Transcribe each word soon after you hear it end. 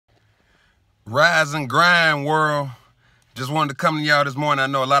Rise and grind, world. Just wanted to come to y'all this morning. I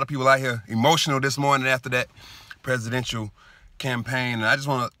know a lot of people out here emotional this morning after that presidential campaign. And I just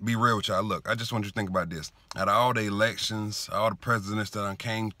want to be real with y'all. Look, I just want you to think about this. Out of all the elections, all the presidents that I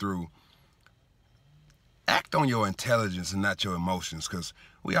came through, act on your intelligence and not your emotions, because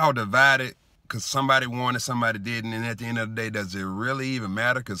we all divided because somebody won and somebody didn't. And at the end of the day, does it really even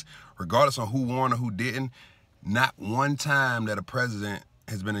matter? Because regardless of who won or who didn't, not one time that a president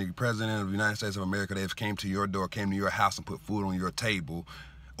has been a president of the United States of America that came to your door, came to your house and put food on your table,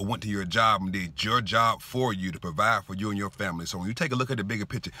 or went to your job and did your job for you to provide for you and your family. So when you take a look at the bigger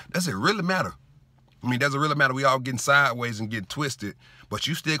picture, does it really matter? I mean, does it really matter? We all getting sideways and getting twisted, but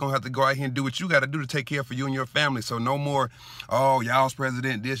you still gonna have to go out here and do what you gotta do to take care for you and your family. So no more, oh, y'all's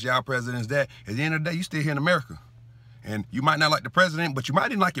president this, y'all president's that. At the end of the day, you still here in America. And you might not like the president, but you might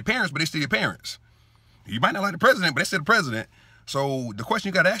didn't like your parents, but they still your parents. You might not like the president, but they still the president. So the question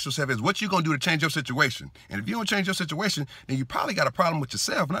you got to ask yourself is, what you going to do to change your situation? And if you don't change your situation, then you probably got a problem with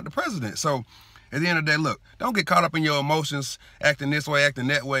yourself, not the president. So at the end of the day, look, don't get caught up in your emotions, acting this way, acting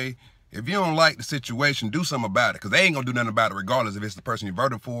that way. If you don't like the situation, do something about it, because they ain't going to do nothing about it regardless if it's the person you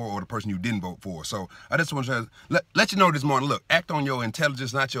voted for or the person you didn't vote for. So I just want to let you know this morning, look, act on your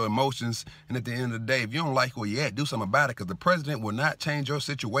intelligence, not your emotions. And at the end of the day, if you don't like where you're at, do something about it, because the president will not change your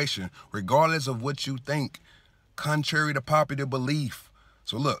situation regardless of what you think, contrary to popular belief.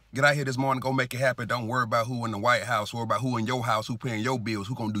 So look, get out here this morning, go make it happen. Don't worry about who in the White House, worry about who in your house, who paying your bills,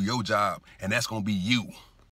 who gonna do your job, and that's gonna be you.